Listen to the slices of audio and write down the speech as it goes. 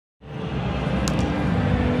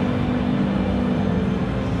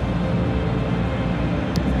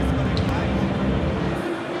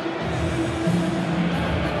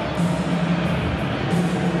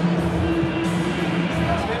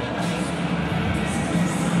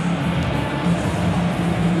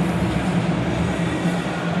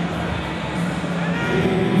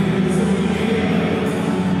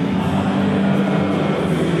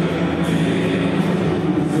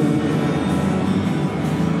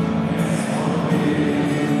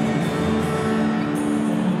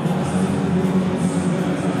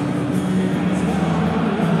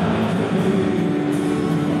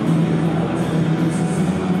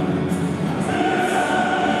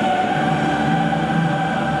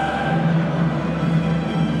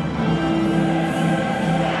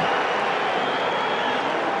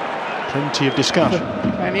plenty of discussion.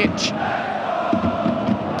 Pjanic.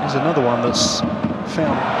 There's another one that's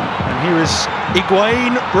found. And here is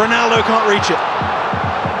Higuain. Ronaldo can't reach it.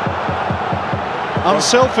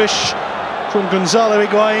 Unselfish from Gonzalo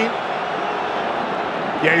Higuain.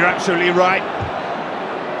 Yeah, you're absolutely right.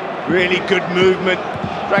 Really good movement.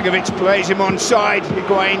 Dragovic plays him onside.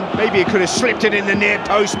 Higuain, maybe he could have slipped it in the near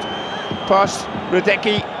post past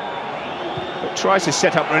Radecki. But tries to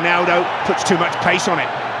set up Ronaldo, puts too much pace on it.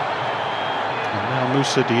 And now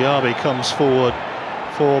Moussa Diaby comes forward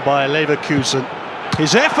for Bayer Leverkusen.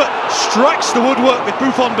 His effort strikes the woodwork with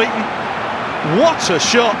Buffon beaten. What a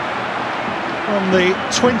shot from the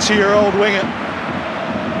 20-year-old winger.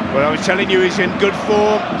 Well, I was telling you, he's in good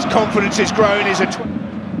form. His confidence is growing. He's a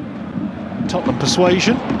Tottenham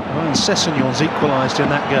persuasion. Ryan Sessegnon's equalised in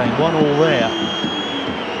that game. 1-1 there.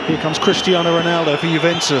 Here comes Cristiano Ronaldo for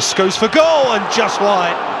Juventus. Goes for goal and just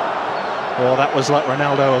wide. Oh, that was like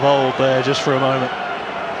Ronaldo of old there, just for a moment.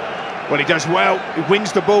 Well, he does well. He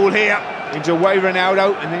wins the ball here. Wins away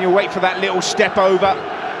Ronaldo, and then you wait for that little step over.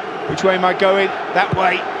 Which way am I going? That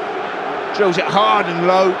way. Drills it hard and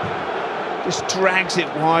low. Just drags it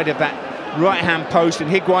wide of that right-hand post, and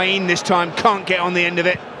Higuain this time can't get on the end of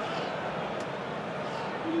it.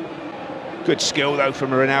 Good skill, though, from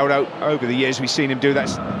Ronaldo. Over the years, we've seen him do that.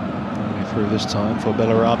 Through this time for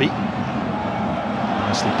Bellarabi.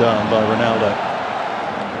 Nicely done by Ronaldo.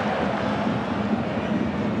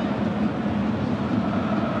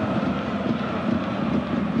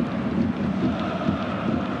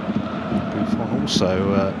 Buffon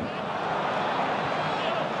also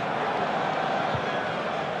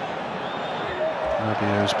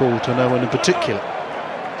Rabiot's ball to no one in particular.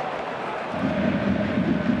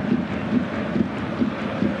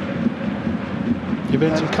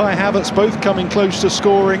 Juventus and Kai Havertz both coming close to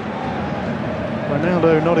scoring.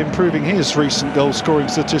 Ronaldo not improving his recent goal-scoring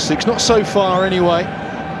statistics, not so far anyway.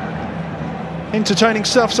 Entertaining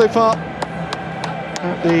stuff so far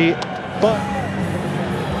at the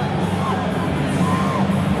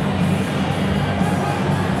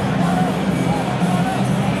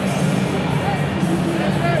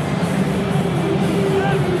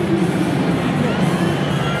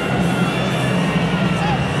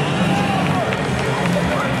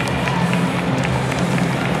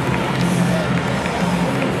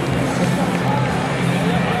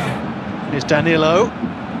Here's Danilo,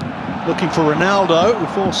 looking for Ronaldo, who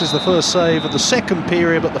forces the first save of the second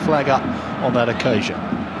period, but the flag up on that occasion.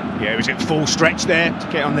 Yeah, it was at full stretch there to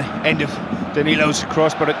get on the end of Danilo's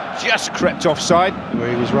cross, but it just crept offside. Where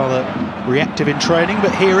he was rather reactive in training,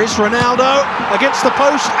 but here is Ronaldo against the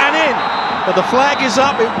post and in. But the flag is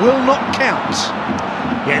up, it will not count.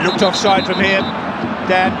 Yeah, looked offside from here,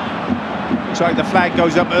 Dan. Looks like the flag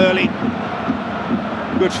goes up early.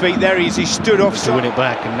 Good feet there, he stood offside. To win it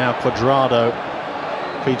back, and now Cuadrado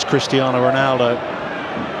feeds Cristiano Ronaldo.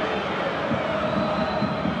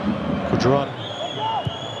 Cuadrado.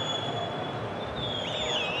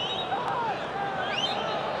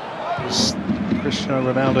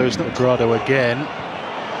 Cristiano Ronaldo is not Cuadrado again.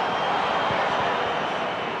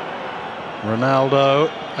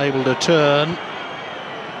 Ronaldo able to turn.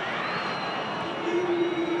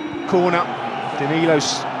 Corner.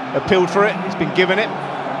 Danilo's appealed for it, he's been given it.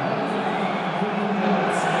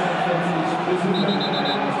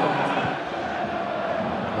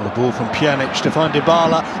 Well, the ball from Pjanic to find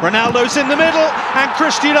Dybala. Ronaldo's in the middle, and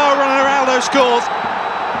Cristiano Ronaldo scores.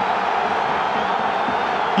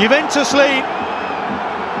 Juventus lead.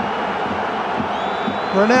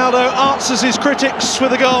 Ronaldo answers his critics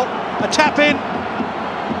with a goal, a tap in.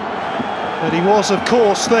 But he was, of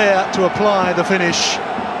course, there to apply the finish.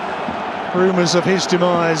 Rumours of his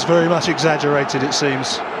demise very much exaggerated, it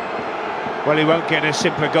seems. Well, he won't get a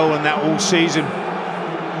simpler goal than that all season.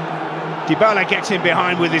 Dybala gets in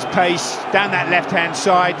behind with his pace, down that left-hand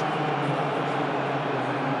side.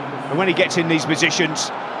 And when he gets in these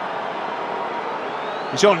positions,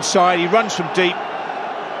 he's onside, he runs from deep.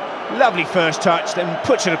 Lovely first touch, then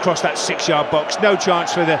puts it across that 6-yard box. No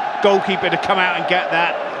chance for the goalkeeper to come out and get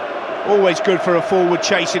that. Always good for a forward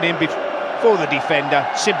chasing in before the defender.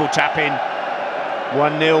 Simple tap in.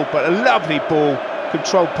 1-0, but a lovely ball.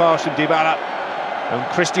 Controlled pass from Dybala. And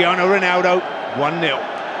Cristiano Ronaldo, 1-0.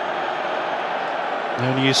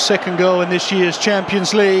 Only his second goal in this year's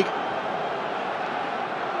Champions League.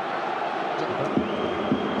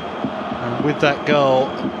 And with that goal,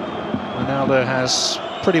 Ronaldo has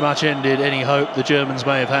pretty much ended any hope the Germans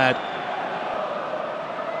may have had.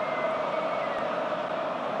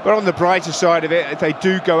 But on the brighter side of it, if they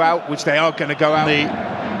do go out, which they are going to go out, the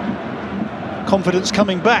confidence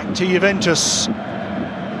coming back to Juventus.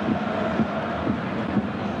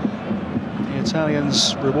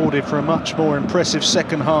 Italians rewarded for a much more impressive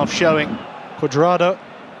second half showing. Cuadrado,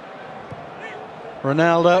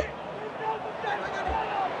 Ronaldo,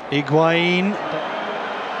 Higuain.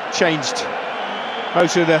 Changed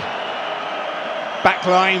most of the back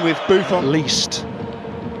line with Buffon. At least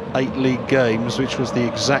 8 league games, which was the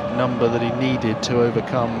exact number that he needed to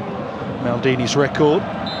overcome Maldini's record.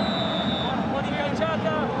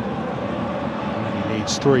 And he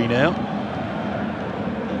needs 3 now.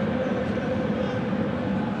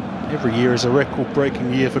 Every year is a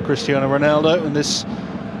record-breaking year for Cristiano Ronaldo, and this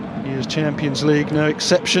year's Champions League no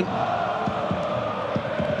exception.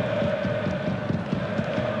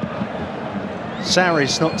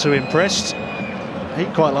 Sarri's not too impressed.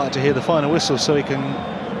 He'd quite like to hear the final whistle so he can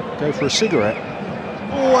go for a cigarette.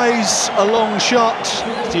 Always a long shot.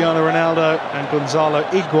 Cristiano Ronaldo and Gonzalo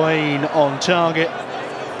Higuain on target.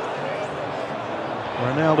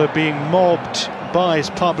 Ronaldo being mobbed by his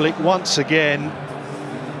public once again.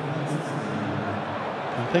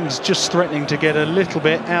 And things just threatening to get a little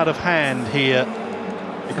bit out of hand here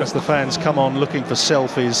because the fans come on looking for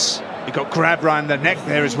selfies. He got grabbed round the neck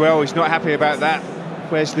there as well. He's not happy about that.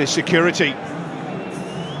 Where's the security?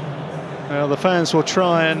 Well, the fans will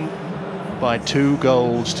try and by 2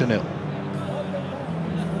 goals to 0.